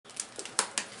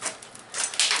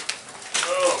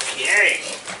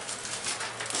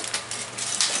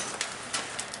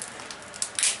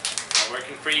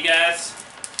that's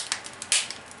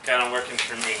kind of working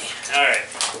for me. Alright.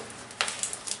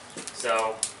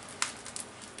 So,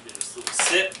 do this little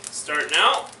sip starting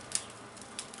out.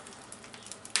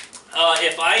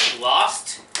 If I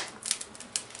lost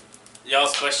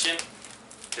y'all's question,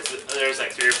 because there's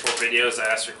like 3 or 4 videos I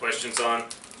asked for questions on,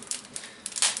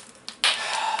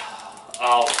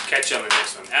 I'll catch you on the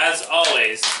next one. As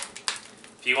always,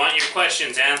 if you want your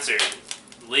questions answered,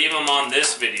 leave them on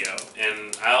this video,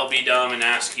 and I'll be dumb and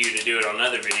ask you to do it on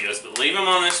other videos, but leave them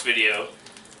on this video.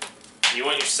 If you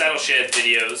want your saddle shed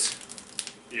videos,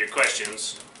 your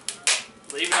questions,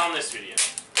 leave it on this video.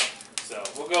 So,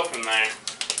 we'll go from there.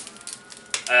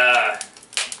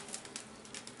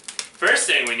 First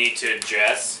thing we need to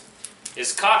address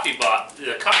is the coffee pot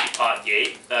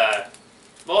gate.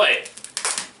 Boy,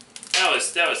 that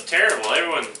was terrible.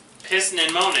 Everyone pissing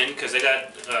and moaning because they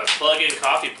got a plug-in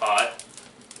coffee pot,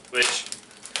 which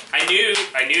I knew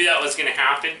that was going to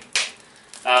happen.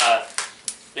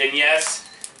 And yes,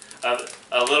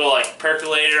 a little like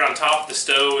percolator on top of the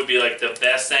stove would be like the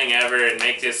best thing ever and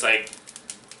make this like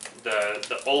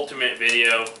the ultimate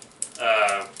video.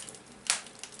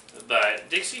 But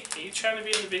Dixie, are you trying to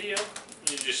be in the video?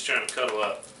 You're just trying to cuddle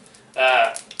up.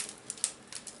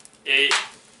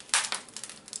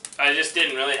 I just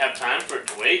didn't really have time for it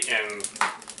to wait, and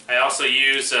I also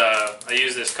use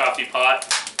this coffee pot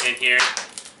in here,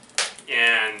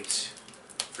 and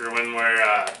for when we're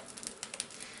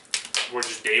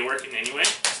just day working anyway.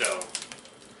 So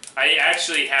I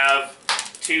actually have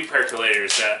 2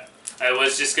 percolators that I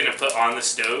was just gonna put on the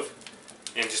stove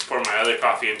and just pour my other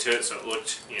coffee into it so it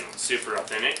looked, super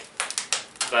authentic.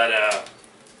 But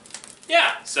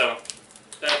yeah, so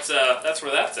that's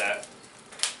where that's at.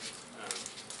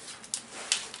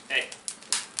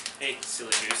 Hey, silly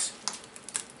goose.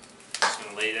 Just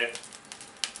gonna lay there.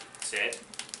 Sit.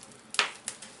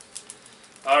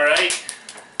 All right.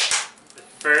 The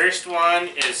first one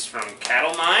is from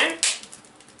Cattle Mine.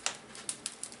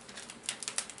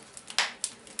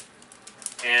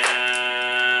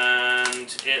 And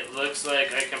it looks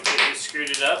like I completely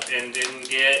screwed it up and didn't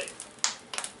get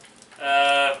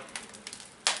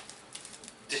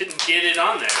it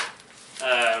on there.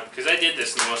 Because I did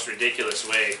this in the most ridiculous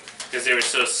way because they were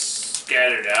so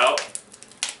scattered out.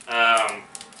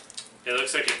 It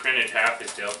looks like it printed half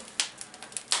his deal.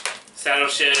 Saddle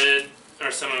Shed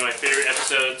are some of my favorite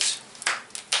episodes.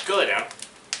 Go lay down.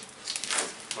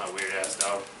 My weird ass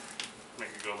dog. Make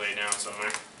her go lay down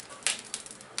somewhere.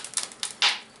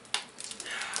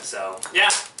 So, yeah,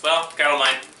 well, Cattle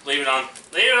Mine, leave it on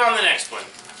the next one.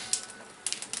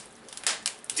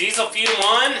 Diesel Fuel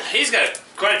 1, he's got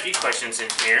quite a few questions in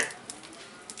here.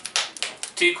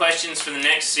 2 questions for the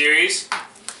next series.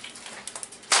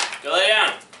 Go lay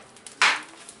down.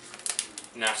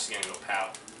 Now she's gonna go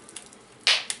pout.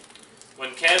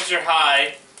 When calves are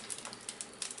high,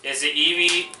 is it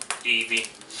easy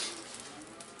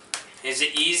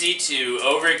to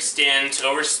overextend,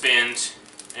 overspend,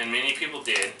 and many people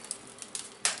did.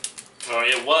 Or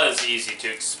it was easy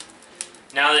to.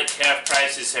 Now that calf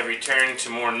prices have returned to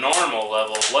more normal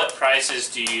level, what practices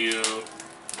do you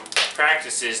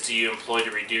employ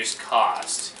to reduce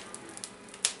cost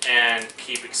and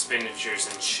keep expenditures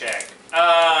in check?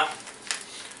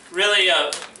 Really,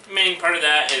 main part of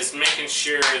that is making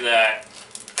sure that,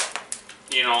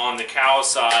 on the cow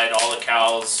side, all the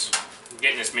cows,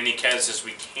 getting as many calves as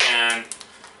we can.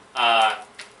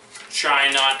 Try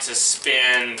not to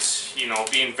spend,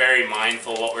 being very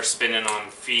mindful what we're spending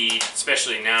on feed,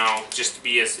 especially now, just to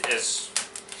be as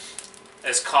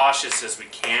cautious as we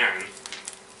can.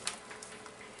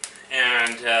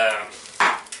 And,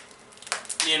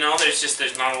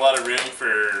 there's not a lot of room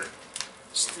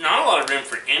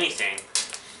for, anything.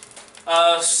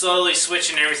 Slowly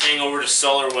switching everything over to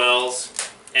solar wells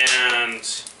and,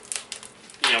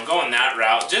 going that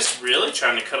route, just really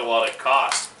trying to cut a lot of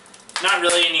cost. Not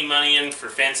really any money in for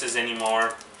fences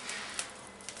anymore.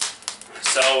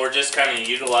 So we're just kind of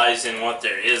utilizing what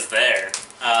there is there.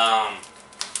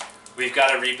 We've got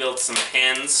to rebuild some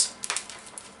pens.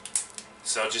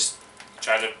 So just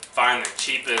try to find the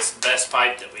cheapest, best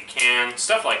pipe that we can.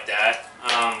 Stuff like that.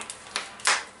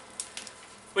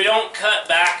 We don't cut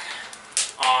back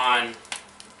on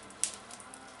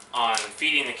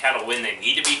feeding the cattle when they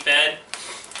need to be fed.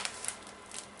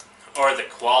 Or the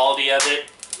quality of it.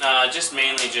 Just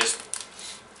mainly just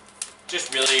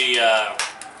really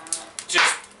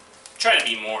just try to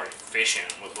be more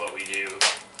efficient with what we do,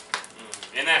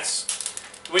 and that's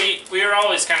we are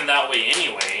always kind of that way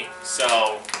anyway.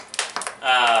 So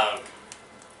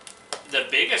the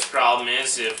biggest problem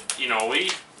is if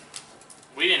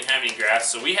we didn't have any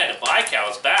grass, so we had to buy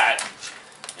cows back,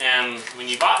 And when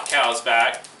you bought cows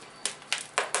back,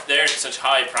 they're at such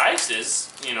high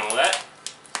prices, you know, that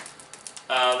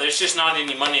there's just not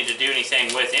any money to do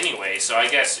anything with anyway. So I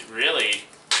guess really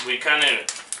we kind of,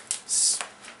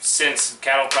 since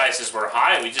cattle prices were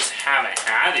high, we just haven't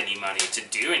had any money to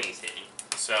do anything.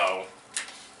 So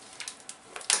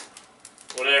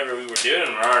whatever we were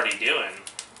doing, we're already doing.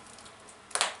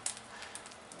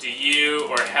 Do you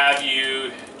or have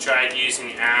you tried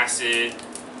using acid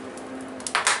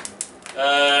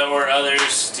or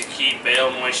others to keep bale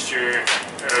moisture,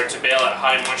 or to bale at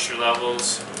high moisture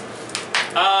levels?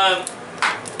 I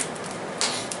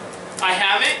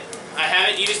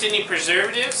haven't used any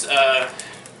preservatives.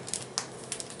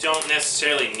 Don't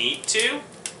necessarily need to.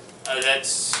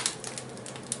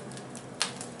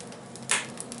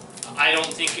 I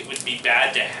don't think it would be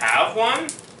bad to have one.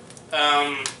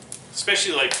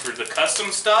 Especially like for the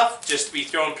custom stuff, just to be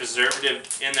throwing preservative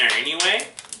in there anyway.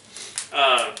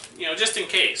 You know, just in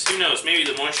case. Who knows? Maybe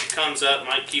the moisture comes up,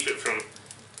 might keep it from,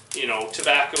 you know,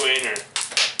 tobaccoing or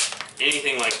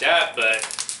anything like that. But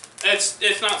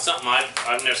it's not something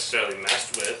I've necessarily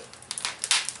messed with.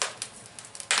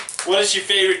 What is your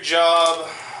favorite job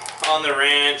on the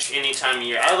ranch any time of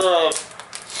year? I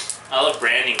love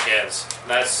branding calves.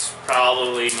 That's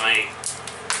probably my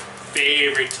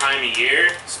favorite time of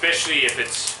year, especially if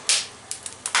it's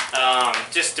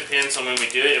just depends on when we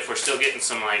do it. If we're still getting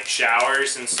some like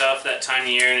showers and stuff that time of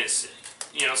year, and it's,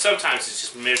 you know, sometimes it's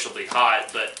just miserably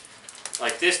hot, but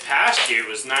like this past year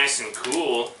was nice and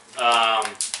cool.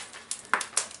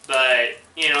 But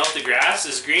you know, if the grass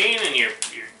is green and you're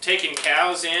taking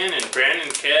cows in and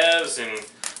branding calves, and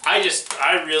I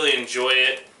really enjoy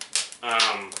it.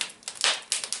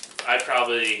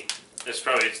 It's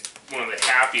probably one of the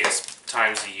happiest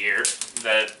times of year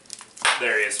that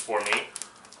there is for me.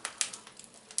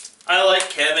 I like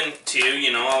Kevin too,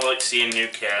 you know, I like seeing new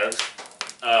calves.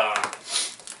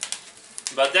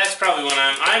 But that's probably when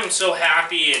I'm so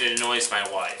happy it annoys my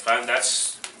wife.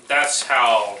 That's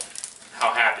how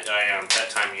happy I am that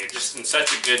time of year. Just in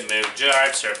such a good mood.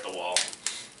 I'd stare at the wall.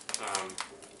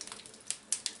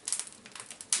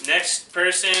 Next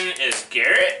person is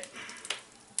Garrett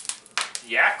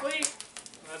Yackley.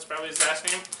 That's probably his last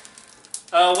name.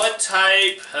 What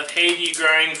type of hay do you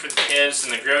grind for the calves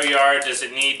in the grow yard? Does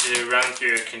it need to run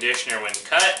through a conditioner when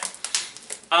cut?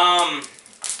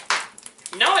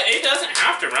 No, it doesn't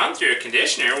have to run through a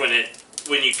conditioner when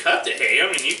you cut the hay.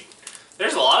 I mean,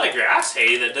 there's a lot of grass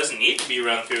hay that doesn't need to be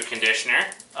run through a conditioner.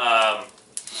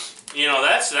 You know,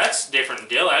 that's a different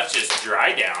deal. That's just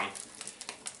dry down.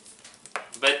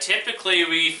 But typically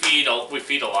we feed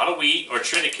a lot of wheat or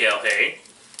triticale hay,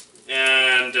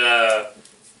 and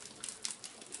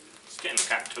it's getting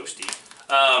kind of toasty.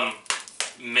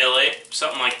 Millet,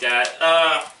 something like that.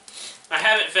 I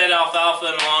haven't fed alfalfa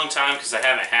in a long time because I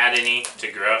haven't had any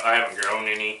to grow. I haven't grown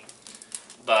any,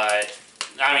 but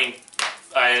I mean,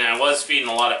 I was feeding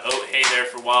a lot of oat hay there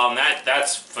for a while, and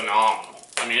that's phenomenal.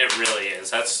 I mean, it really is.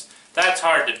 That's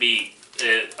hard to beat.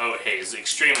 Oat hay is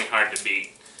extremely hard to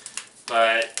beat.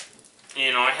 But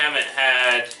you know, I haven't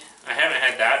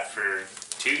had that for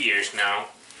 2 years now,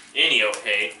 any oat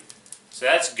hay, so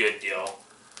that's a good deal.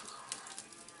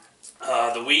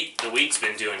 The wheat's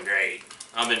been doing great.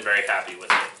 I've been very happy with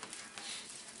it.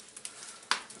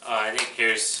 I think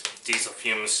here's diesel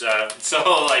fumes.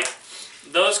 So like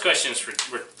those questions were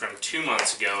from 2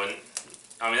 months ago, and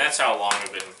I mean that's how long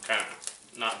I've been kind of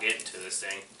not getting to this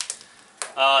thing.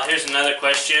 Here's another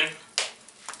question.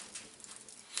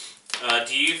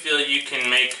 Do you feel you can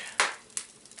make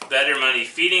better money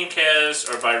feeding calves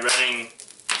or by running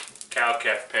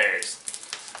cow-calf pairs?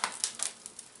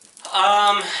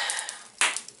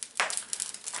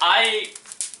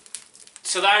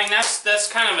 I mean that's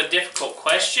kind of a difficult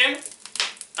question,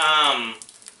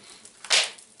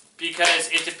 because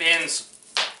it depends.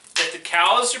 If the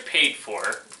cows are paid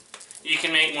for, you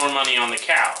can make more money on the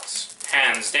cows,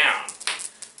 hands down.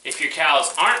 If your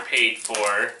cows aren't paid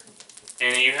for,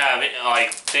 and you have it,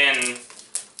 like, then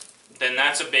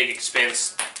that's a big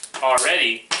expense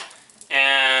already.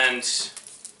 And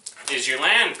is your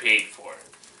land paid for?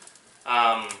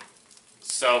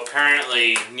 So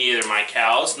currently, neither my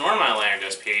cows nor my land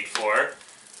is paid for.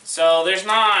 So there's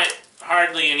not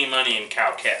hardly any money in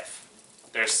cow-calf.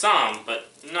 There's some, but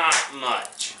not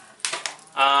much.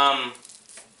 I'm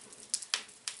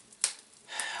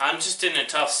just in a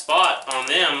tough spot on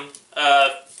them.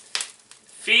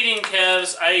 Feeding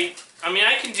calves, I mean,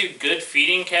 I can do good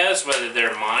feeding calves, whether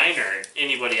they're mine or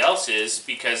anybody else's,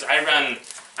 because I run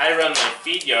my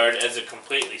feed yard as a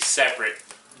completely separate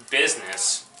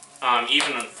business.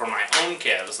 Even for my own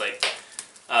calves, like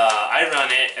I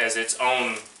run it as its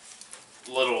own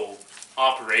little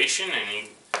operation, and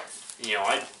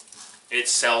it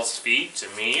sells feed to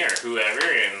me or whoever,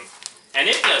 and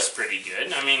it does pretty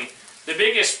good. I mean, the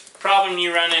biggest problem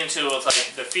you run into with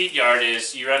like the feed yard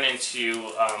is you run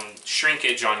into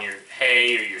shrinkage on your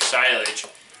hay or your silage,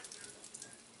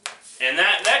 and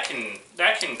that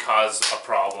can cause a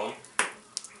problem.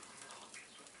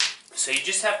 So you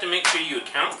just have to make sure you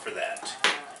account for that,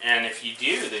 and if you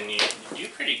do, then you do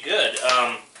pretty good.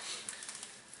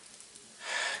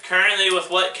 Currently, with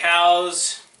what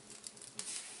cows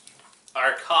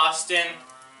are costing,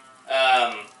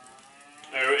 and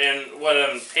what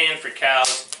I'm paying for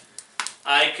cows,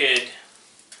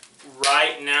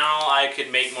 right now I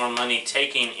could make more money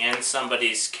taking in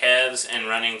somebody's calves and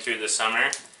running through the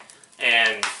summer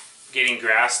and getting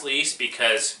grass lease,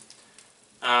 because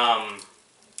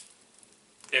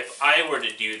if I were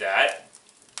to do that,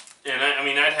 and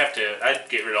I'd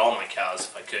get rid of all my cows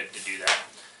if I could to do that,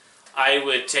 I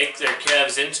would take their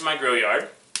calves into my grow yard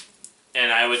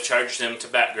and I would charge them to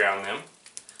background them.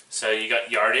 So you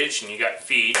got yardage and you got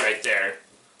feed right there.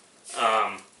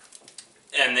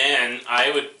 And then I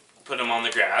would put them on the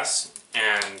grass,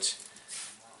 and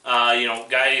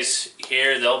guys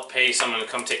here, they'll pay someone to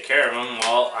come take care of them.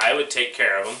 Well, I would take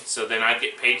care of them, so then I'd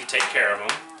get paid to take care of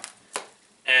them,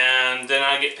 and then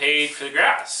I get paid for the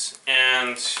grass.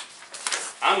 And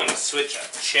I'm going to switch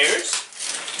up chairs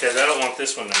because I don't want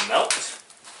this one to melt,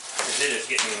 because it is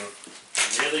getting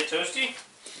really toasty.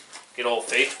 Get Old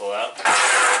Faithful out.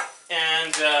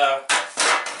 And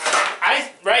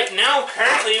right now,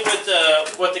 currently with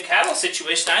the cattle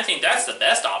situation, I think that's the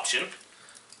best option.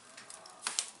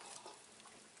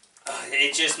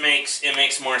 It just makes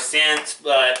more sense,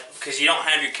 but because you don't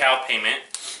have your cow payment,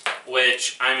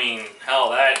 which, I mean, hell,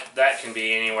 that can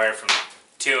be anywhere from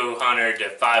 $200 to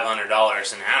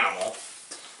 $500 an animal.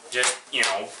 Just,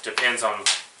 depends on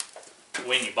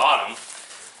when you bought them.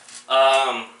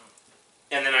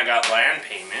 And then I got land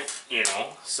payment,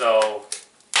 so,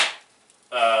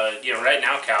 right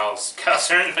now cows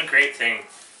aren't a great thing,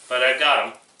 but I've got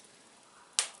them.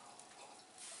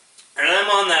 And I'm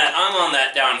on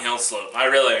that downhill slope. I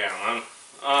really am.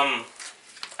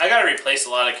 I gotta replace a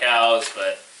lot of cows,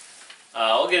 but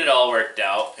I'll get it all worked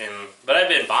out. But I've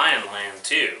been buying land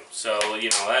too, so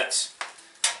that's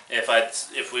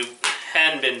if we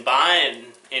hadn't been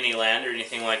buying any land or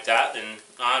anything like that, then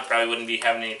I probably wouldn't be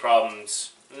having any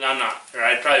problems.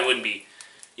 I probably wouldn't be,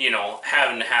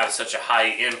 having to have such a high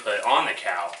input on the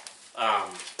cow.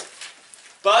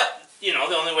 But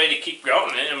the only way to keep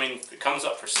growing it, if it comes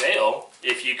up for sale,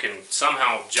 if you can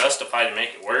somehow justify to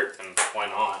make it work, then why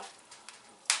not?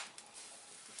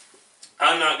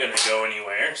 I'm not going to go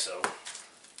anywhere, so.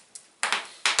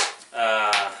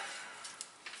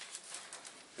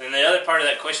 Then the other part of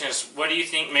that question is, what do you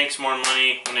think makes more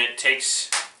money when it takes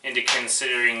into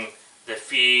considering the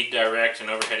feed, direct,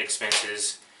 and overhead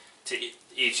expenses to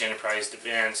each enterprise?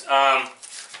 Depends.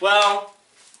 Well,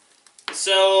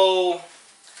 so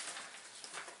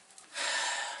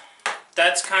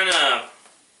that's kind of,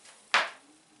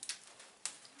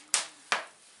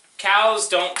 cows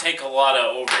don't take a lot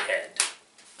of overhead.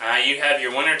 You have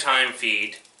your wintertime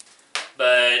feed,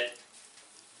 but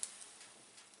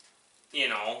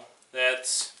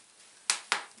that's,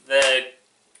 the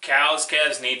calves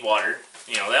need water.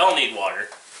 They all need water.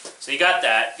 So you got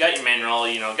that, got your mineral,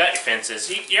 got your fences.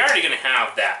 You're already going to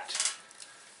have that.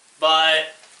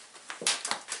 But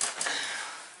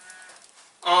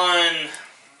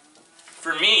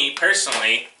for me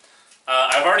personally,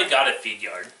 I've already got a feed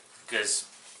yard, because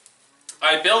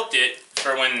I built it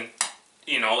for when,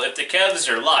 if the calves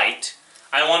are light,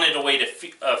 I wanted a way to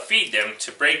feed them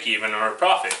to break even or a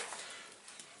profit.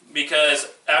 Because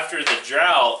after the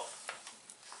drought,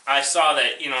 I saw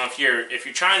that, if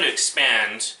you're trying to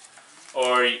expand,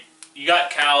 or you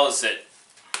got cows that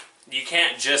you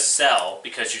can't just sell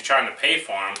because you're trying to pay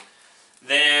for them,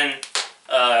 then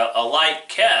a light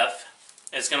calf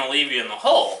is going to leave you in the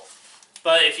hole.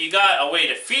 But if you got a way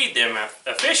to feed them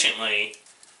efficiently,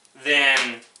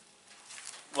 then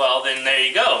there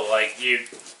you go. Like,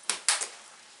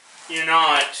 you're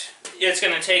not, it's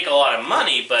going to take a lot of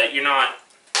money, but you're not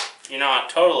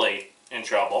totally in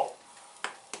trouble.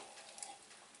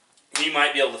 You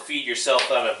might be able to feed yourself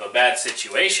out of a bad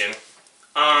situation.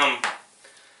 On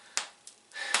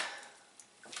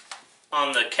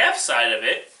the calf side of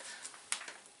it,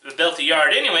 I built a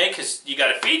yard anyway, because you got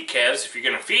to feed calves if you're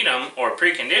going to feed them or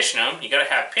precondition them. You got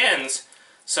to have pens.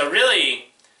 So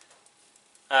really,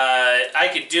 I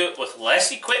could do it with less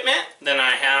equipment than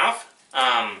I have.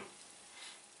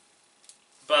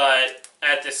 But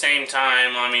at the same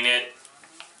time,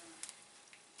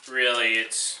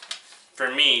 for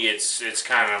me, it's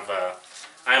kind of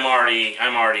I'm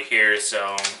already here,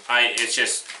 so I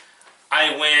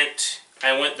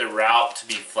went the route to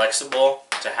be flexible,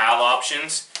 to have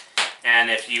options, and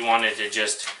if you wanted to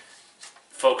just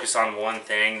focus on one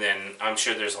thing, then I'm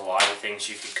sure there's a lot of things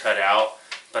you could cut out.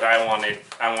 But I wanted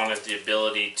the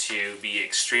ability to be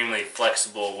extremely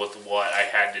flexible with what I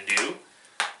had to do,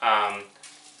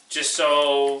 just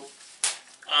so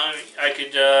I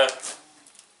could,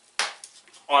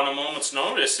 on a moment's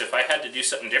notice, if I had to do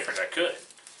something different, I could.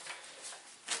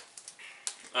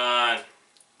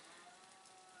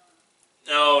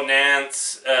 No,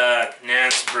 Nance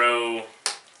Bro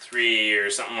 3 or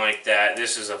something like that.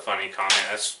 This is a funny comment.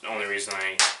 That's the only reason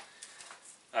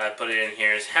I put it in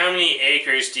here. Is how many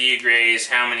acres do you graze?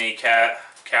 How many cow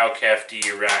calf do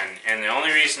you run? And the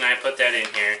only reason I put that in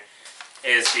here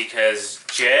is because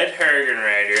Jed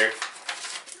Hergenreiter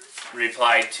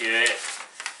replied to it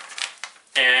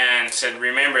and said,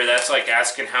 remember, that's like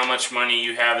asking how much money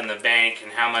you have in the bank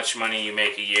and how much money you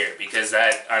make a year. Because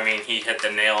that, I mean, he hit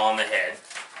the nail on the head.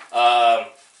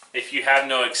 If you have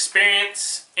no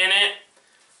experience in it,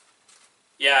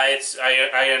 yeah,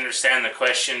 I understand the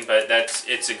question, but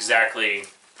it's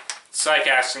like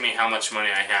asking me how much money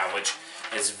I have, which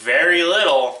is very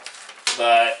little,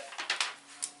 but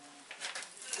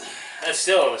that's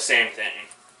still the same thing.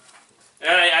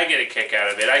 And I get a kick out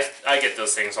of it. I get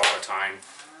those things all the time.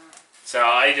 So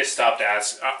I just stopped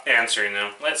answering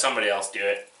them. Let somebody else do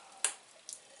it.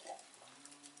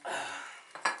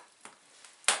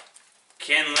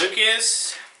 Ken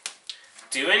Lucas,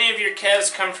 do any of your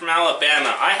calves come from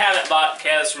Alabama? I haven't bought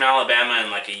calves from Alabama in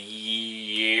like a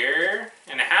year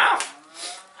and a half.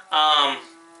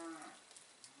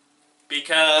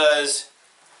 Because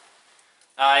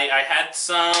I had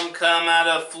some come out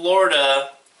of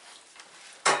Florida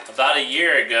about a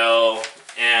year ago,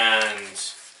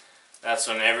 and that's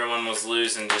when everyone was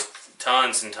losing just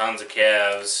tons and tons of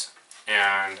calves.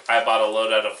 And I bought a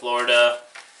load out of Florida,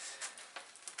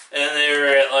 and they were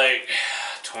at like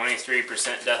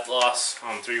 23% death loss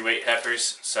on 3 weight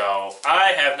heifers. So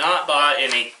I have not bought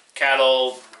any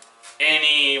cattle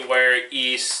anywhere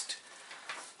east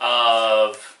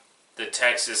of the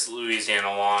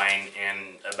Texas-Louisiana line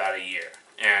in about a year.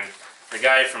 And the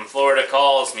guy from Florida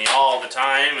calls me all the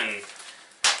time, and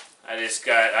I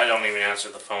don't even answer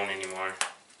the phone anymore.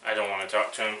 I don't want to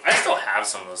talk to him. I still have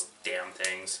some of those damn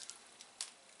things.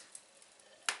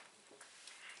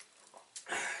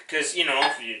 Because, you know,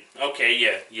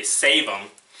 you save them.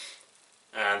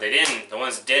 The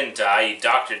ones that didn't die, you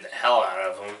doctored the hell out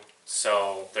of them.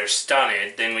 So they're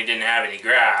stunted. Then we didn't have any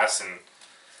grass, and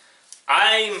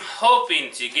I'm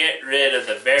hoping to get rid of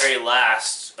the very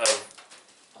last of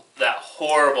that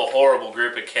horrible, horrible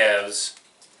group of calves.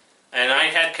 And I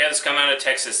had calves come out of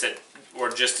Texas that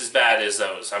were just as bad as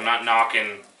those. I'm not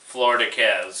knocking Florida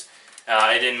calves.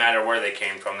 It didn't matter where they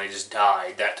came from. They just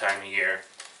died that time of year.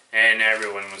 And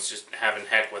everyone was just having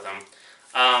heck with them.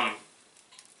 And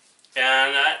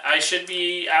I should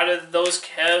be out of those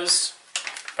calves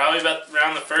probably about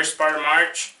around the first part of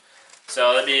March.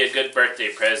 So that'd be a good birthday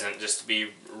present, just to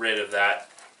be rid of that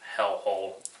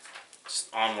hellhole. Just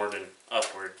onward and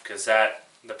upward, because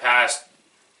the past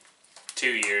 2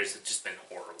 years have just been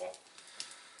horrible.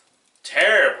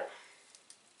 Terrible.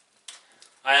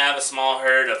 I have a small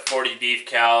herd of 40 beef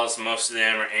cows. Most of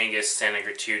them are Angus Santa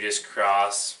Gratuitous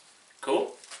cross.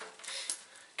 Cool.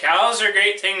 Cows are a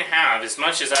great thing to have. As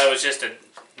much as I was just a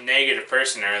negative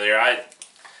person earlier, I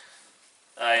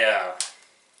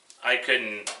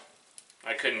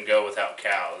couldn't go without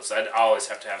cows. I'd always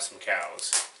have to have some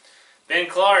cows. Ben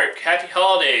Clark, happy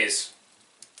holidays.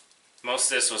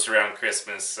 Most of this was around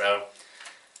Christmas, so.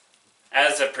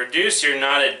 As a producer,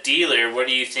 not a dealer, what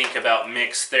do you think about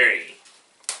Mix 30?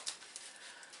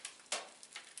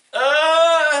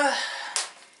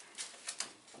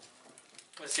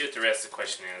 Let's see what the rest of the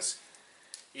question is.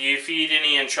 You feed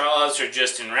any entralas or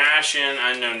just in ration?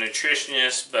 I'm no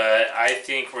nutritionist, but I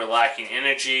think we're lacking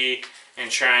energy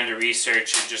and trying to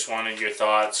research it. Just wanted your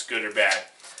thoughts, good or bad.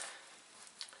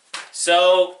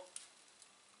 So,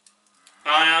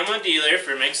 I'm a dealer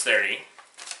for Mix 30.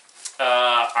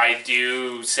 I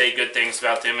do say good things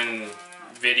about them in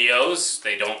videos.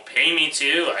 They don't pay me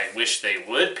to. I wish they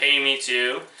would pay me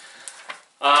to.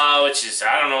 Which is,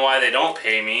 I don't know why they don't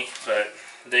pay me, but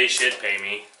they should pay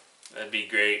me. That'd be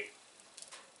great.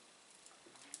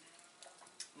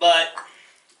 But,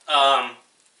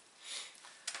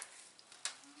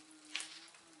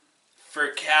 for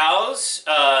cows,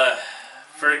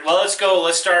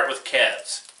 let's start with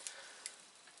calves.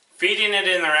 Feeding it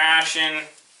in the ration,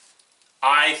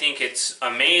 I think it's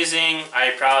amazing.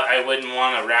 I wouldn't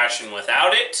want to ration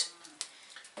without it.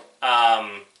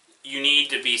 You need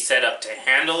to be set up to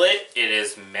handle it. It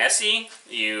is messy.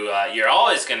 You're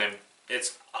always gonna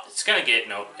it's gonna get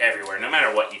everywhere, no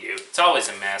matter what you do. It's always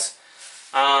a mess.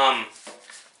 I've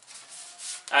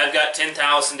got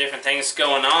 10,000 different things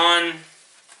going on.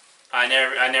 I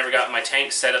never got my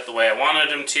tanks set up the way I wanted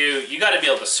them to. You got to be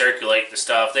able to circulate the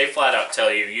stuff. They flat out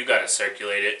tell you got to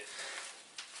circulate it.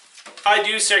 I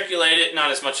do circulate it,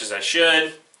 not as much as I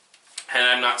should, and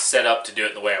I'm not set up to do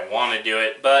it the way I want to do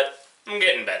it, but I'm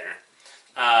getting better.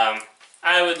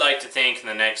 I would like to think in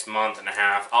the next month and a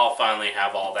half I'll finally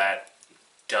have all that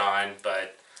done,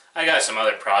 but I got some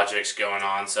other projects going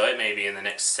on, so it may be in the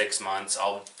next 6 months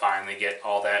I'll finally get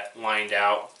all that lined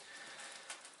out.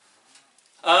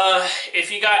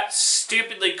 If you got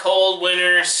stupidly cold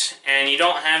winters and you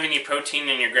don't have any protein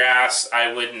in your grass,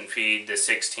 I wouldn't feed the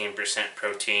 16%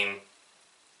 protein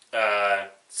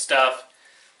stuff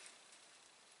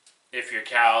if your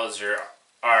cows are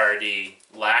already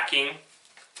lacking.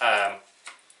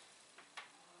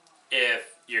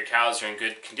 If your cows are in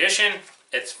good condition,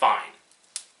 it's fine.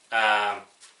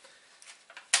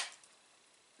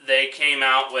 They came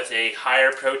out with a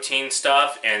higher protein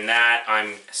stuff, and that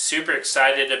I'm super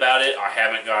excited about it. I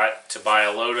haven't got to buy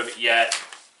a load of it yet.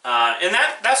 And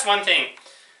that's one thing.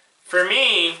 For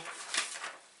me,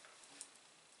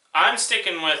 I'm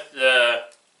sticking with the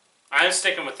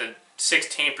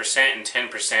 16% and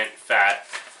 10% fat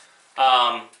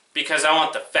because I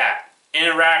want the fat. In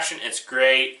a ration, it's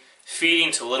great.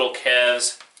 Feeding to little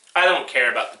calves, I don't care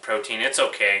about the protein. It's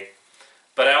okay.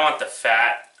 But I want the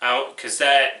fat, because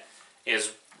that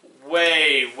is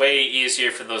way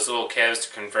easier for those little calves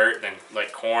to convert than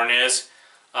like corn is.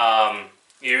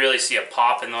 You really see a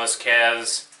pop in those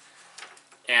calves,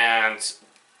 and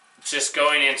just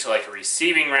going into like a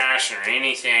receiving ration or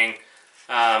anything,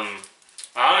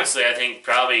 honestly I think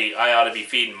probably I ought to be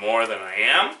feeding more than I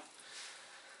am,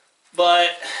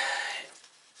 but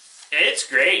it's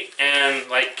great. And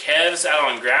like calves out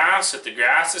on grass, if the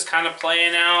grass is kind of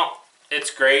playing out, it's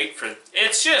great for,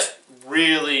 it's just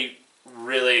really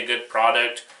a good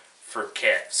product for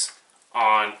calves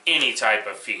on any type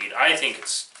of feed. I think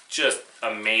it's just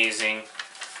amazing.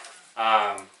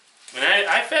 And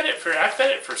I fed it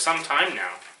for some time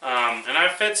now. And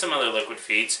I've fed some other liquid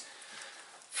feeds.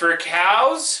 For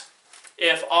cows,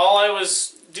 if all I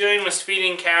was doing was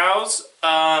feeding cows,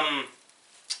 I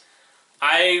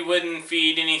wouldn't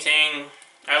feed anything.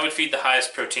 I would feed the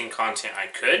highest protein content I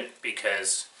could,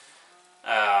 because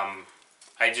I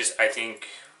think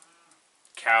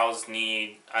cows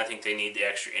need, they need the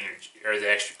extra energy, or the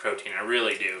extra protein. I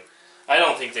really do. I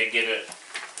don't think they get it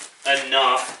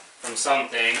enough from some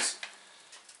things.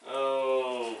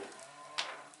 Oh,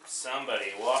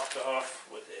 somebody walked off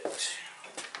with it.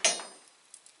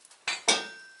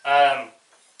 I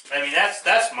mean,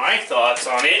 that's my thoughts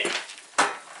on it.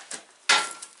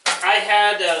 I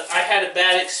had a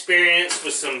bad experience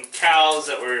with some cows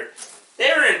that were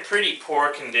in pretty poor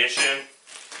condition,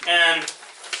 and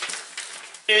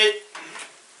it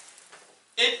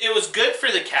was good for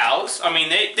the cows. I mean,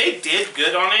 they did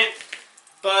good on it,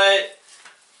 but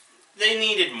they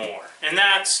needed more. And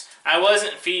I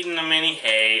wasn't feeding them any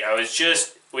hay.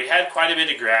 We had quite a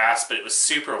bit of grass, but it was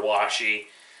super washy.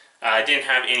 I didn't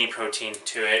have any protein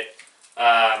to it.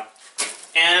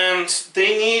 And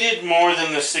they needed more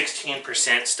than the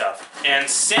 16% stuff. And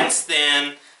since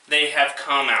then, they have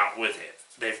come out with it.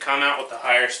 They've come out with the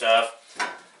higher stuff.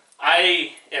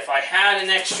 If I had an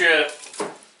extra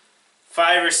 $5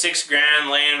 or $6 grand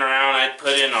laying around, I'd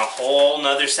put in a whole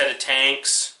nother set of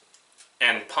tanks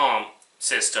and pump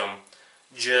system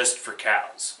just for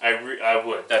cows. I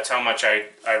would. That's how much I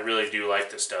really do like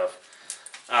this stuff.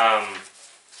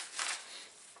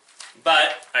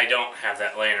 But I don't have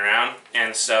that laying around,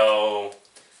 and so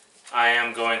I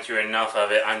am going through enough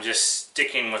of it. I'm just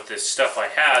sticking with this stuff I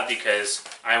have because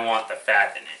I want the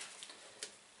fat in it.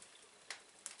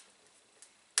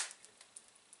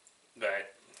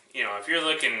 But you know, if you're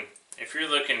looking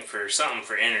for something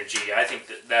for energy, I think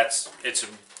it's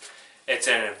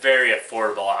a very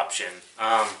affordable option.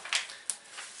 I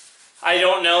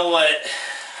don't know what.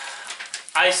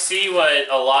 I see what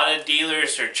a lot of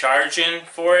dealers are charging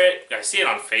for it. I see it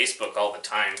on Facebook all the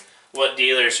time, what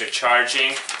dealers are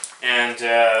charging. And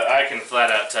I can flat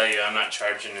out tell you I'm not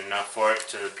charging enough for it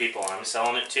to the people I'm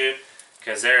selling it to,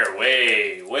 because they're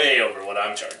way over what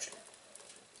I'm charging.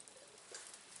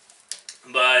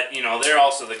 But, you know, they're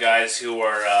also the guys who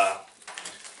are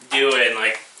doing,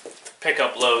 like,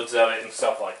 pickup loads of it and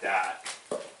stuff like that.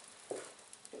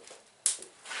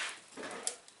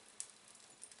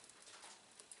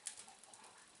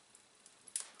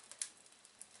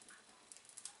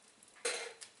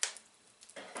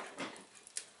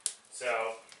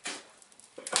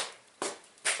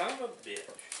 of a bitch.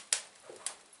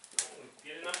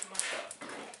 Get enough of my cup.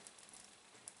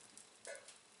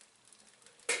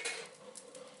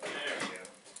 There we go.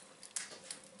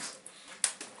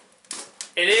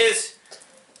 It is,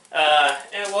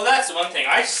 and well, that's the one thing.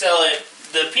 I sell it,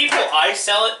 the people I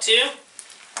sell it to,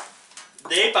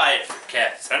 they buy it for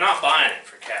cats. They're not buying it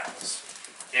for cows.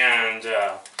 And,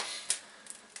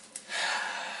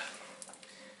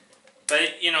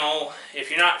 but, you know, if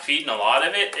you're not feeding a lot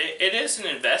of it, it is an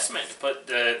investment to put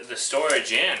the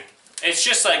storage in. It's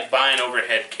just like buying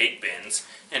overhead cake bins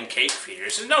and cake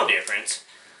feeders. There's no difference.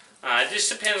 It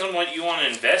just depends on what you want to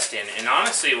invest in. And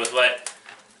honestly, with what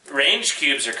range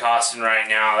cubes are costing right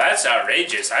now, that's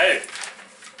outrageous. I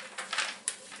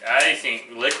think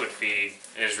liquid feed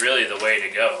is really the way to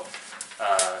go.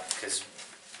 Because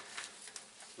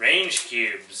range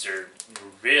cubes are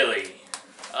really...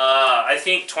 I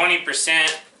think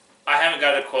 20%, I haven't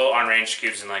got a quote on range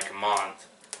cubes in like a month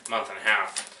and a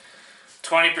half.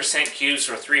 20% cubes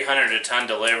were $300 a ton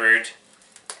delivered,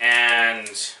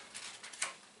 and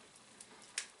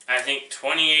I think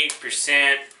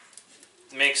 28%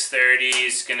 mixed 30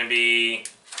 is going to be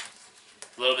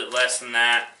a little bit less than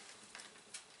that.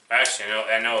 Actually, no,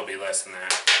 I know it'll be less than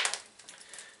that.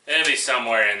 It'll be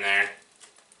somewhere in there.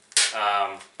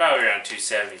 Probably around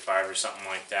 275 or something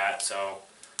like that. So,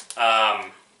 I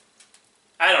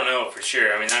don't know for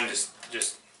sure. I mean, I'm just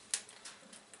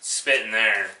spitting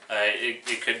there.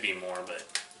 It could be more, but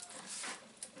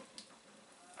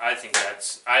I think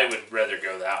I would rather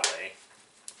go that way.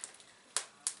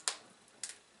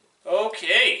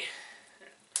 Okay.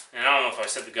 And I don't know if I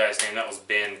said the guy's name. That was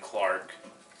Ben Clark.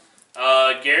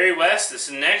 Gary West, this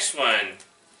is the next one.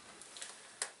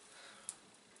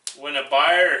 When a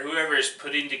buyer or whoever is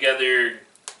putting together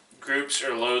groups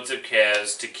or loads of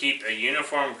calves to keep a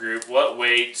uniform group, what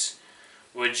weights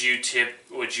would you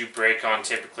break on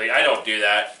typically? I don't do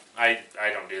that. I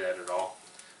don't do that at all.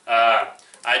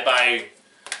 I buy,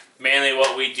 mainly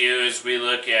what we do is we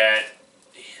look at,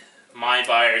 my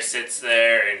buyer sits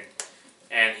there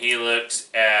and he looks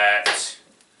at,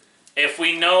 if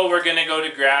we know we're going to go to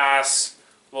grass,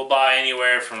 we'll buy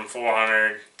anywhere from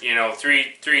 400, you know,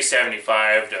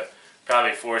 375 to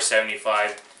probably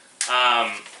 475.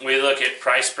 We look at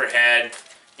price per head.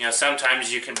 You know,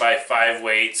 sometimes you can buy 5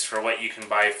 weights for what you can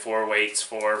buy 4 weights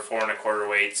for, 4 1/4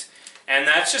 weights, and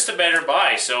that's just a better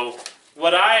buy. So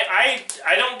what I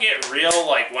don't get real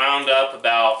like wound up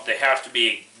about they have to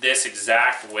be this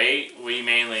exact weight. We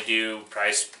mainly do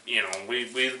price. You know, we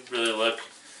really look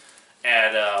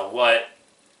at what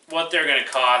they're going to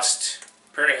cost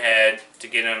per head to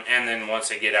get them, and then once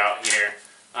they get out here,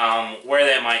 where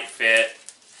they might fit.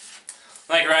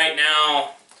 Like right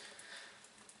now,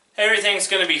 everything's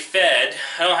going to be fed.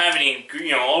 I don't have any,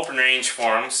 you know, open range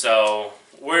for them, so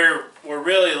we're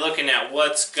really looking at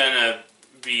what's going to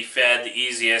be fed the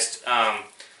easiest. I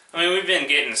mean, we've been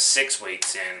getting 6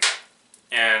 weights in,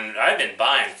 and I've been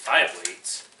buying 5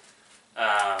 weights.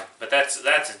 But that's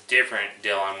a different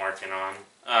deal I'm working on.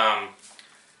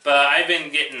 But I've been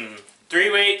getting 3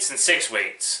 weights and 6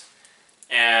 weights.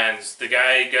 And the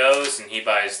guy goes and he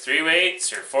buys 3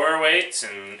 weights or 4 weights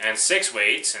and 6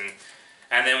 weights, and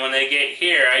then when they get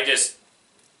here, I just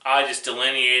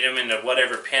delineate them into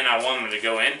whatever pen I want them to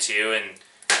go into,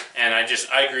 and I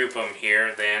group them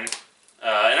here then.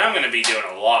 And I'm going to be doing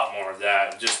a lot more of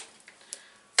that. Just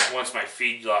once my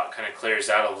feedlot kind of clears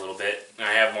out a little bit and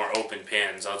I have more open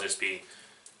pens, I'll just be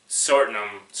sorting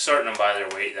them by their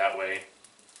weight that way,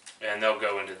 and they'll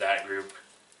go into that group.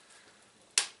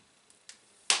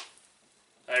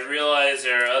 I realize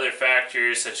there are other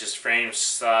factors such as frame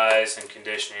size and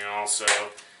conditioning also.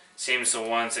 Seems the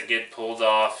ones that get pulled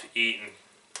off eating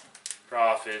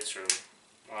profits or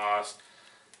lost.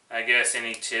 I guess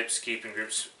any tips keeping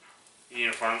groups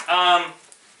uniform?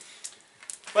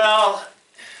 Well,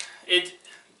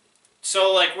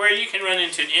 so like where you can run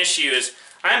into an issue is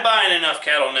I'm buying enough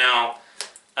cattle now.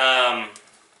 I'm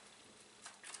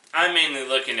mainly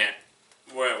looking at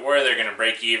where they're going to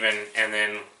break even, and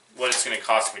then what it's going to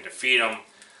cost me to feed them.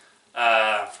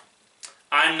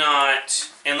 I'm not,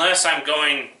 unless I'm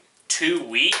going to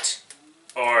wheat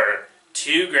or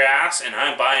to grass and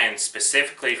I'm buying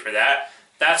specifically for that,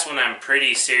 that's when I'm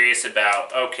pretty serious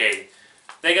about, okay,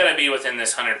 they got to be within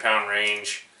this 100-pound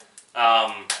range.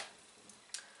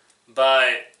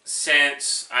 But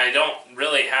since I don't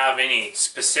really have any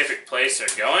specific place they're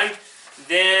going,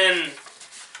 then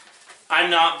I'm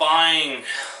not buying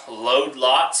load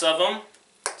lots of them.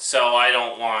 So I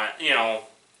don't want, you know,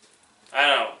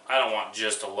 I don't want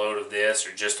just a load of this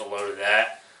or just a load of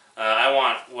that. I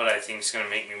want what I think is going to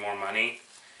make me more money.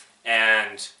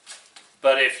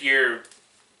 But if you're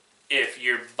if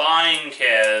you're buying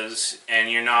calves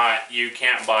and you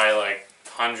can't buy like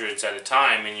hundreds at a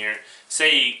time, and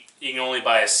say you can only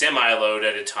buy a semi-load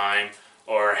at a time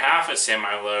or half a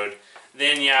semi-load,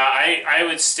 then yeah, I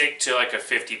would stick to like a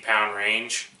 50-pound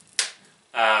range.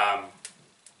 And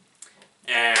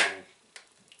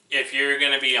if you're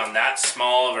going to be on that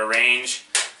small of a range,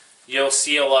 you'll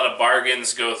see a lot of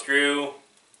bargains go through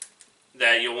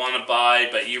that you'll want to buy,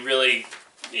 but you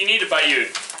need to buy you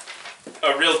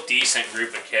a real decent group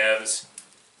of calves.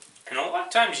 And a lot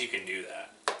of times you can do that.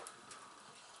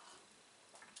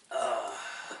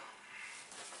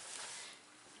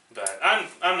 But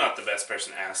I'm not the best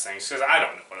person to ask things because I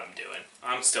don't know what I'm doing.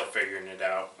 I'm still figuring it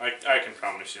out. I can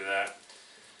promise you that.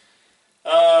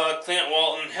 Clint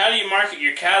Walton, how do you market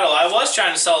your cattle? I was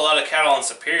trying to sell a lot of cattle on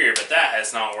Superior, but that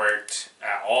has not worked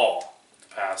at all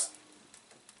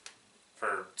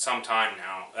for some time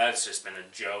now. That's just been a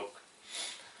joke.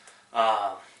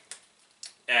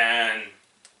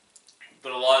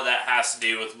 But a lot of that has to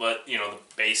do with what, the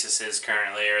basis is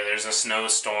currently, or there's a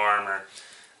snowstorm, or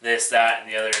this, that,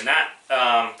 and the other. And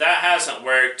that hasn't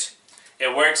worked.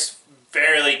 It works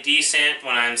fairly decent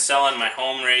when I'm selling my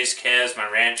home-raised calves, my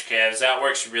ranch calves. That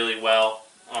works really well.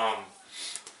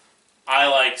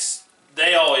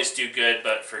 They always do good,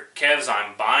 but for calves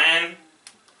I'm buying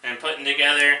and putting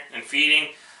together and feeding,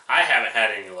 I haven't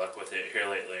had any luck with it here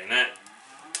lately, and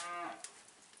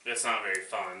that's not very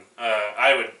fun.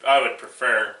 I would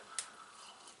prefer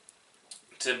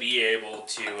to be able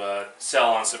to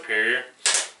sell on Superior.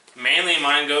 Mainly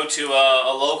mine go to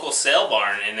a local sale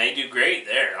barn, and they do great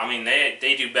there. I mean,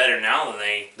 they do better now than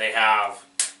they have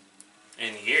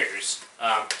in years.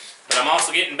 But I'm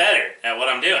also getting better at what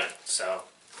I'm doing. So,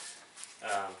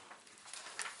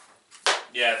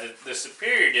 yeah, the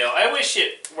Superior deal, I wish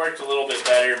it worked a little bit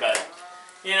better, but,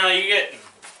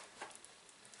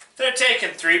 they're taking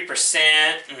 3%,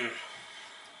 and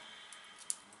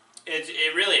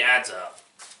it really adds up.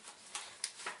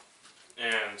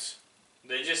 And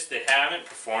they haven't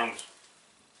performed.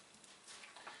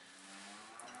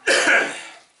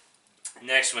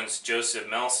 Next one's Joseph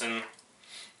Melson.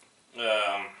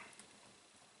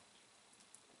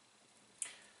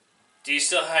 Do you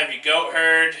still have your goat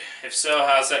herd? If so,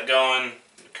 how's that going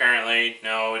currently?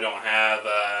 No, we don't have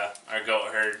our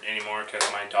goat herd anymore because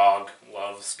my dog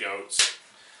loves goats.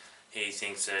 He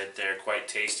thinks that they're quite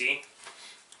tasty.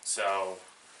 So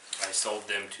I sold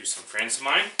them to some friends of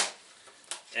mine.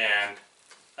 And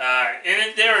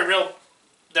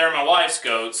they're my wife's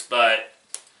goats, but,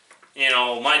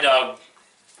 my dog,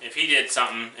 if he did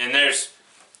something, and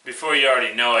before you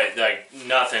already know it, like,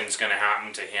 nothing's going to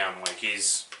happen to him. Like,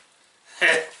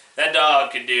 that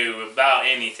dog could do about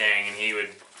anything, and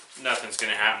nothing's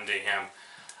going to happen to him.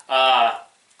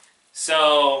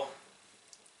 So,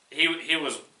 he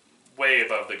was way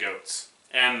above the goats,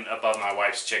 and above my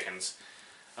wife's chickens.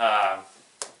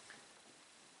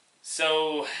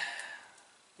 So,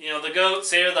 the goats,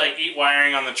 they would like eat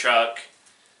wiring on the truck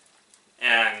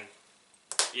and,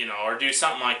 or do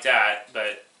something like that,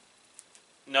 but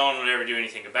no one would ever do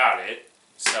anything about it.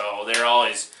 So they're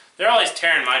always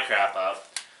tearing my crap up.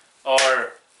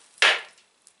 Or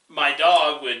my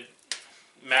dog would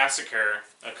massacre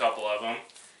a couple of them,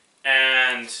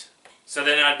 and so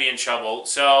then I'd be in trouble.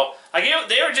 So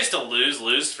they were just a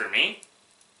lose-lose for me.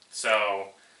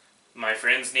 So my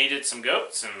friends needed some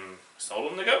goats, and sold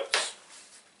them the goats.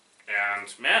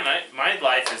 And man, my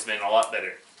life has been a lot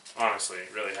better. Honestly,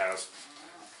 it really has.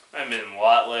 I've been in a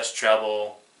lot less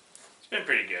trouble. It's been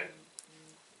pretty good.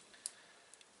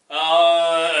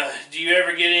 Do you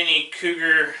ever get any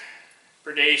cougar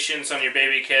predations on your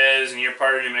baby calves in your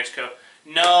part of New Mexico?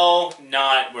 No,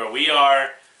 not where we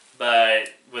are,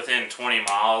 but within 20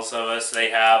 miles of us,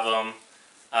 they have them.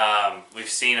 We've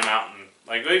seen them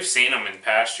we've seen them in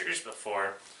pastures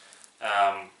before.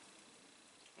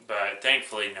 But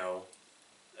thankfully, no.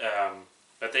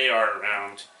 But they are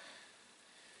around.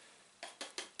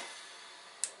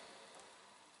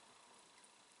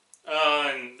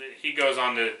 And he goes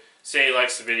on to say he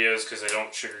likes the videos because I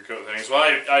don't sugarcoat things. Well,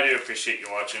 I do appreciate you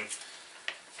watching.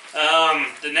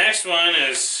 The next one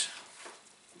is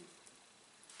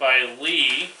by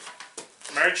Lee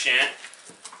Merchant.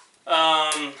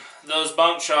 Those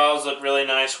bump troughs look really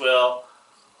nice, Will.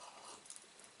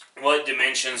 What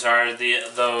dimensions are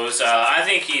those? I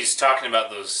think he's talking about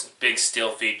those big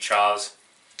still feed troughs.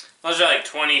 Those are like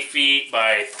 20 feet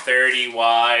by 30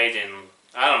 wide, and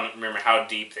I don't remember how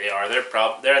deep they are.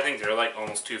 I think they're like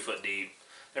almost 2 foot deep.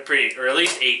 They're pretty, or at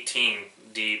least 18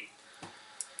 deep.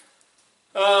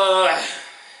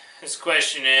 His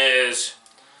question is,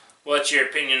 what's your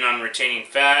opinion on retaining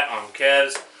fat on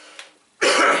calves?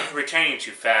 returning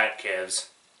to fat calves.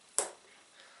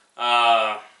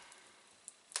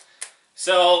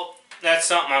 So that's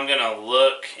something I'm gonna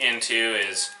look into.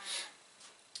 Is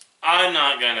I'm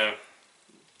not gonna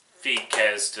feed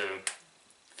calves to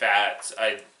fats.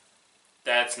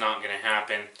 That's not gonna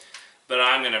happen. But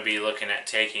I'm gonna be looking at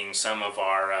taking some of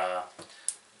our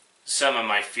some of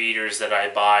my feeders that I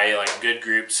buy, like good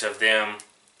groups of them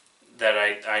that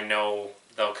I know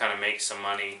they'll kind of make some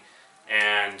money.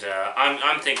 And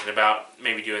I'm thinking about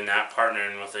maybe doing that,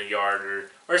 partnering with a yard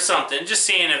or something, just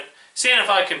seeing if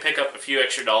I can pick up a few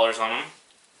extra dollars on them.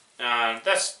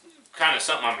 That's kind of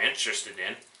something I'm interested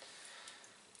in.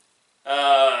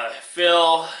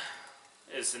 Phil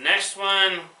is the next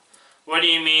one. What do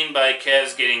you mean by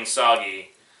calves getting soggy?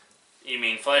 You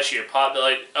mean fleshy or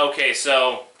pot-bellied? Okay,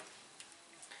 so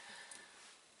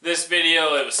this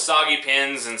video, it was soggy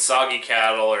pins and soggy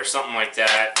cattle or something like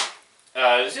that.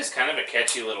 It was just kind of a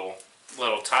catchy little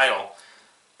title.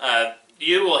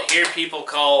 You will hear people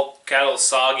call cattle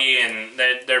soggy, and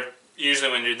they're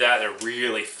usually, when they do that, they're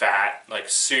really fat, like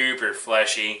super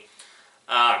fleshy.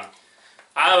 I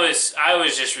was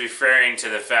just referring to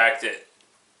the fact that,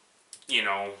 you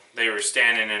know, they were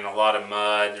standing in a lot of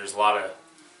mud. There's a lot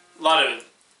of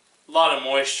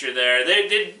moisture there. They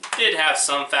did have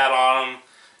some fat on them,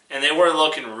 and they were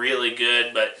looking really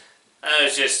good, but it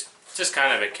was just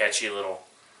kind of a catchy little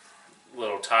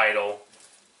title.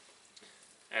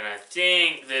 And I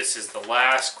think this is the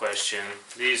last question.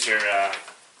 These are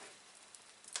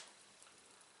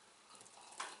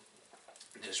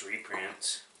just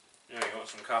reprints. Oh, you want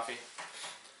some coffee?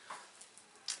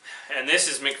 And this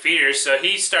is McFeeders. So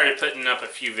he started putting up a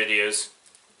few videos.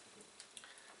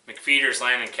 McFeeders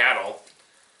Land and Cattle.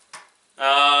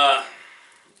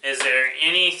 Is there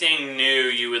anything new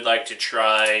you would like to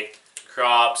try?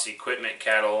 Crops, equipment,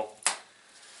 cattle.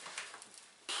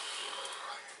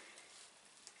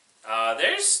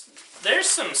 There's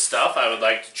some stuff I would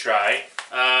like to try.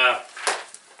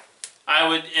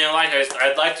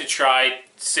 I'd like to try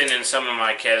sending some of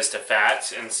my calves to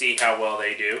fats and see how well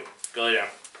they do. Go down.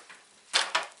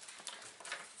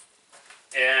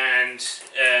 And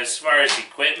as far as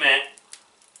equipment,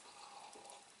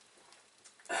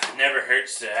 it never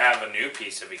hurts to have a new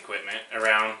piece of equipment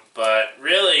around. But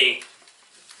really,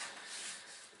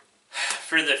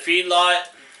 for the feedlot,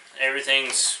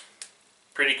 everything's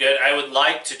pretty good. I would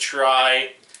like to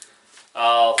try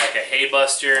like a hay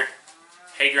buster,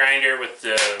 hay grinder with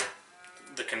the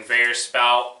conveyor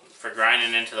spout for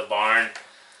grinding into the barn.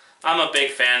 I'm a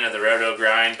big fan of the roto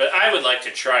grind, but I would like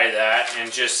to try that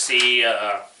and just see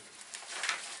how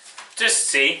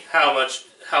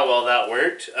well that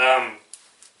worked.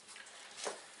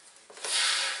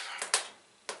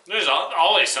 There's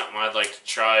always something I'd like to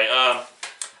try.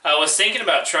 I was thinking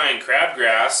about trying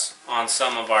crabgrass on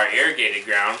some of our irrigated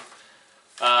ground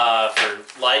for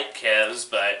light calves,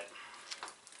 but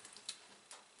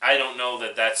I don't know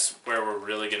that that's where we're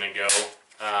really going to go.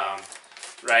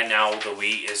 Right now the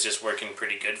wheat is just working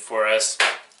pretty good for us.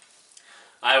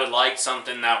 I would like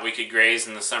something that we could graze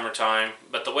in the summertime,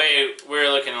 but the way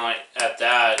we're looking at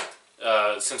that,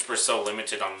 since we're so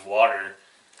limited on water,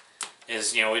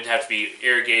 is, you know, we'd have to be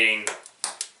irrigating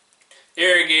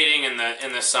in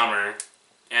the summer,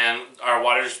 and our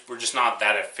waters, we're just not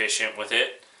that efficient with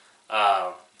it.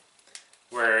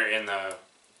 Where in the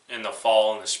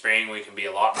fall and the spring we can be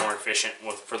a lot more efficient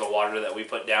for the water that we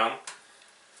put down.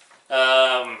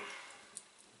 I'd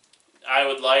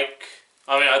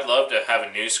love to have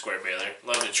a new square baler.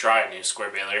 Love to try a new square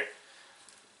baler.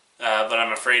 But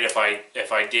I'm afraid if I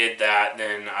did that,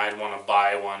 then I'd want to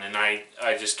buy one, and I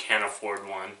just can't afford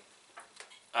one.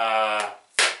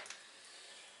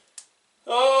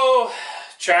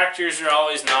 Tractors are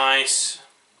always nice.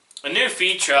 A new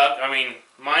feed truck, I mean,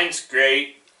 mine's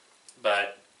great,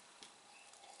 but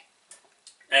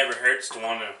never hurts to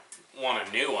want a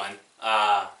new one.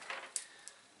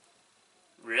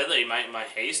 Really, my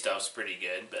hay stuff's pretty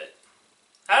good, but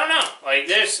I don't know. Like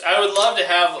I would love to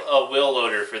have a wheel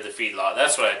loader for the feedlot.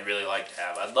 That's what I'd really like to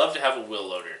have. I'd love to have a wheel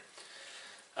loader.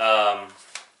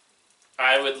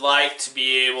 I would like to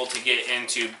be able to get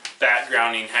into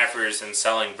backgrounding heifers and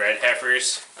selling bred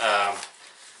heifers.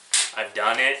 I've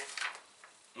done it.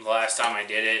 The last time I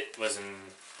did it was in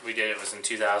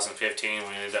 2015.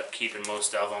 We ended up keeping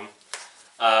most of them.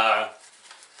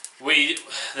 We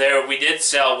did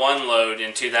sell one load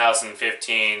in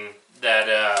 2015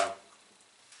 that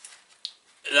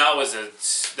was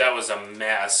a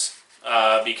mess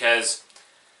because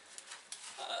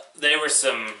they were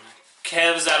some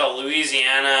calves out of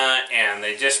Louisiana, and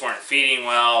they just weren't feeding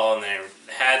well, and they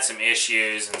had some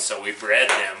issues, and so we bred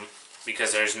them.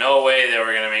 because there's no way they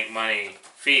were going to make money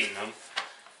feeding them.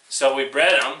 So we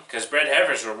bred them because bred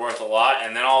heifers were worth a lot,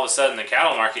 and then all of a sudden the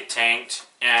cattle market tanked,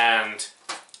 and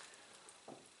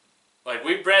like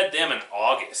we bred them in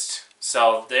August,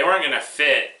 so they weren't going to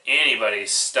fit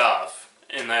anybody's stuff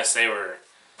unless they were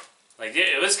like,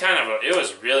 it was kind of it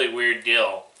was a really weird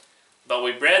deal. But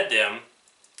we bred them,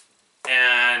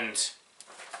 and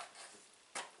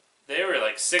they were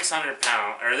like 600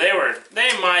 pounds, or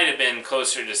they might have been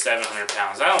closer to 700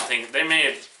 pounds. I don't think, they may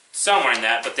have somewhere in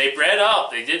that, but they bred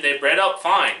up. They bred up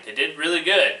fine. They did really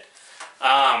good,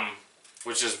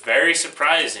 which is very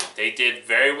surprising. They did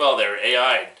very well. They were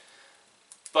AI'd.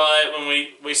 But when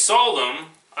we sold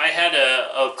them, I had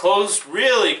a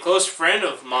really close friend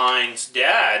of mine's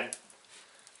dad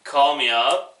call me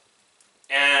up,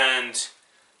 and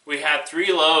we had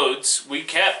 3 loads. We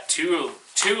kept two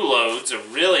loads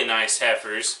of really nice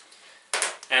heifers,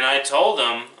 and I told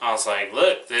him, I was like,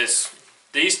 look, these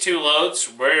 2 loads,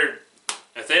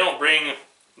 if they don't bring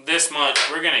this much,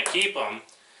 we're gonna keep them,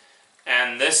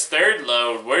 and this 3rd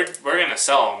load, we're gonna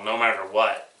sell them no matter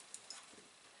what.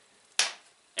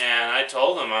 And I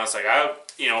told him, I was like,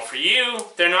 for you,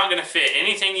 they're not gonna fit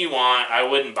anything you want. I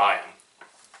wouldn't buy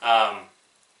them.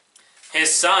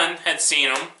 His son had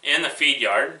seen them in the feed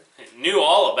yard, knew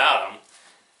all about them,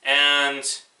 and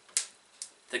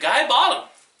the guy bought them.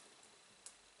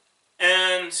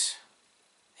 And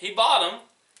he bought them,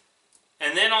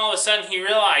 and then all of a sudden he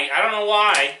realized, I don't know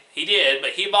why he did,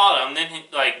 but he bought them. Then,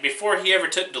 before he ever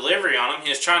took delivery on them, he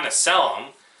was trying to sell them.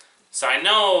 So I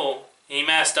know he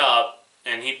messed up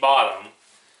and he bought them.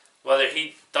 Whether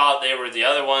he thought they were the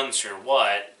other ones or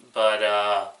what, but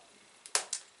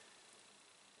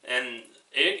and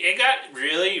it got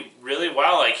really, really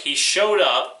wild. Like, he showed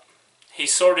up, he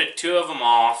sorted 2 of them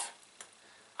off.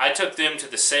 I took them to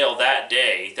the sale that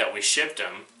day that we shipped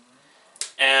them.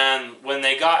 And when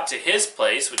they got to his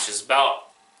place, which is about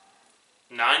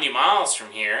 90 miles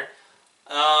from here,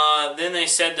 then they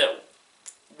said that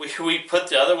we put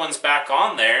the other ones back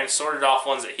on there and sorted off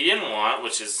ones that he didn't want,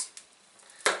 which is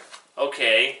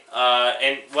okay.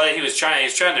 And what he was trying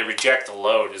to reject the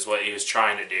load is what he was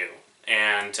trying to do.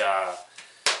 And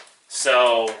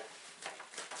so,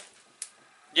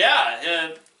 yeah,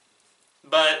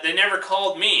 but they never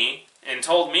called me and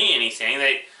told me anything.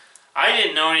 I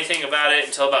didn't know anything about it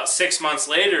until about 6 months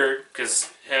later, because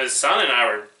his son and I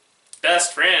were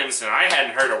best friends, and I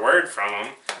hadn't heard a word from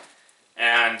him.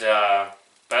 And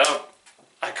but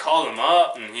I called him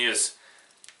up, and he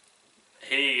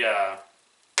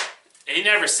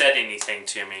never said anything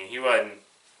to me. He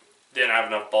didn't have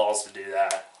enough balls to do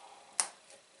that.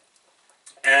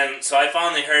 And so I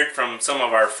finally heard from some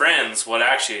of our friends what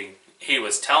actually he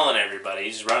was telling everybody.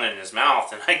 He's running his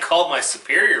mouth, and I called my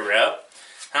superior rep.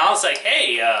 And I was like,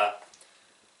 hey,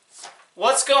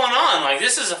 what's going on? Like,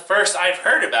 this is the first I've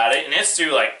heard about it, and it's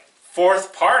through,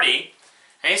 4th party.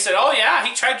 And he said, oh, yeah,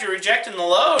 he tried to rejecting the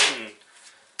load, and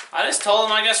I just told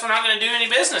him, I guess we're not going to do any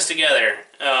business together.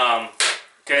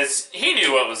 Because he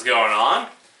knew what was going on.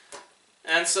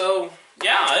 And so,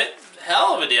 yeah,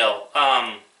 hell of a deal.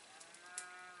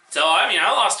 So, I mean,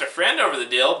 I lost a friend over the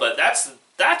deal, but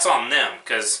that's on them,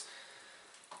 because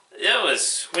it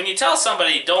was, when you tell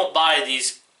somebody don't buy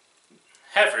these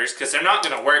heifers because they're not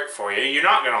going to work for you, you're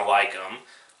not going to like them,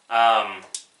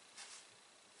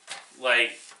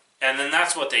 and then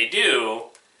that's what they do.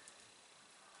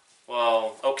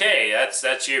 Well, okay,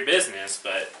 that's your business,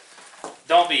 but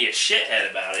don't be a shithead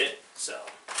about it. So,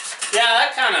 yeah,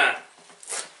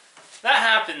 that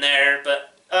happened there,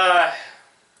 but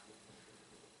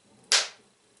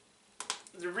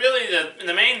really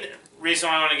the main reason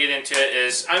why I want to get into it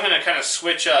is I'm going to kind of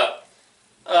switch up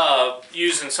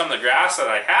using some of the grass that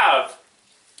I have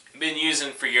been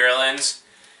using for yearlings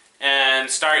and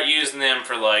start using them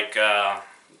for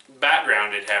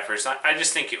backgrounded heifers. I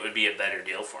just think it would be a better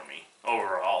deal for me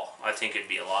overall. I think it'd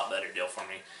be a lot better deal for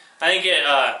me. I think it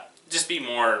just be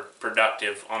more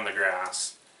productive on the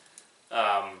grass.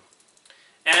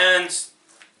 And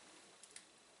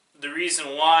the reason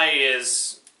why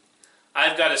is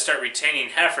I've got to start retaining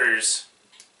heifers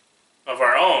of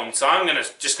our own, so I'm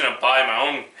just gonna buy my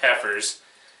own heifers,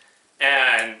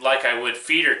 and like I would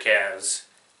feeder calves,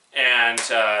 and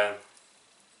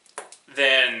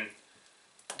then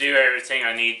do everything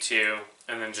I need to,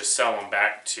 and then just sell them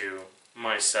back to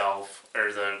myself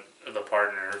or the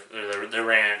partner or the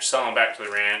ranch. Sell them back to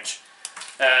the ranch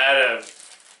at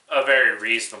a very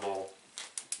reasonable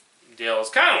deal. It's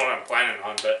kind of what I'm planning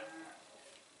on, but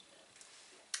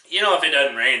you know, if it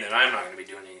doesn't rain, then I'm not going to be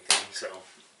doing anything. So,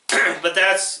 but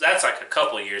that's like a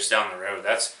couple of years down the road.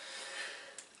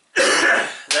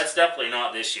 that's definitely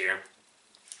not this year.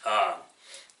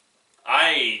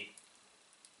 I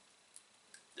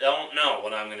don't know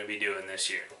what I'm going to be doing this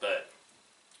year, but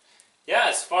yeah,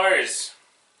 as far as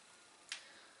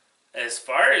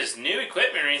new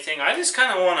equipment or anything, I just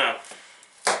kind of want to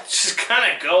just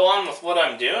kind of go on with what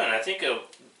I'm doing. I think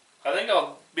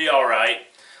I'll be all right.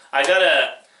 I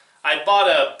bought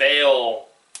a bale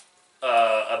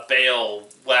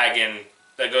wagon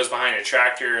that goes behind a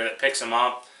tractor that picks them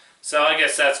up. So I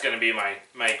guess that's going to be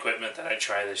my equipment that I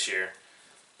try this year.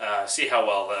 See how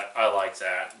well I like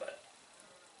that. But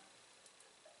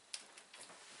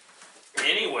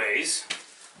anyways,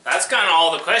 that's kind of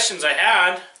all the questions I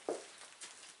had.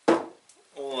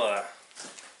 We'll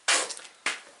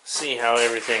see how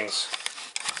everything's.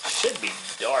 Should be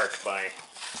dark by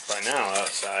now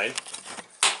outside,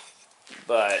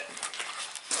 but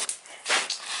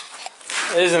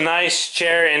it is a nice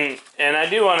chair, and I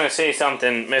do want to say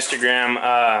something, Mr. Graham.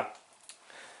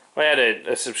 We had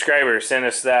a subscriber send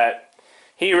us that.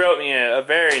 He wrote me a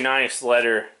very nice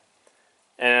letter,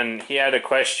 and he had a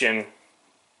question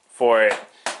for it,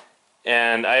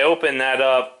 and I opened that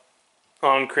up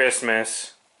on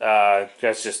Christmas.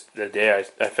 That's just the day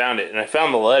I found it, and I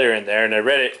found the letter in there, and I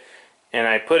read it, and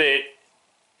I put it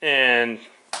in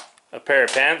a pair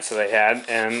of pants that I had,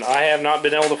 and I have not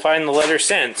been able to find the letter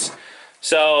since.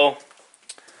 So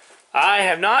I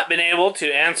have not been able to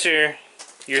answer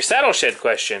your saddle shed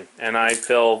question, and I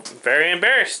feel very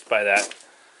embarrassed by that.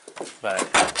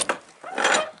 But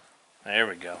there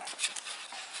we go.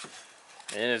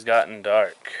 It has gotten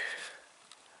dark.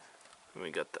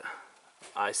 We got the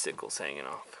icicles hanging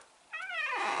off.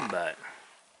 But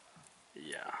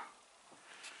yeah.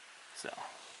 So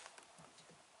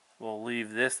we'll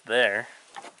leave this there,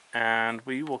 and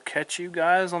we will catch you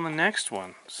guys on the next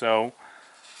one. So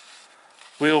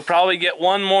we will probably get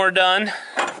one more done.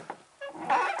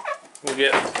 We'll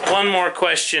get one more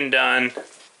question done,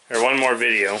 or one more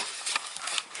video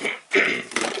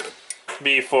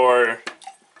before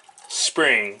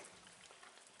spring.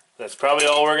 That's probably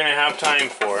all we're gonna have time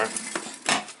for.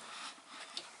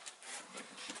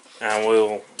 And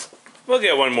we'll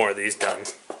get one more of these done.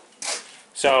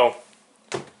 So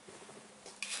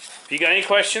if you got any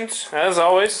questions, as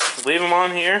always, leave them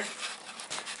on here,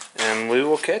 and we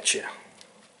will catch you.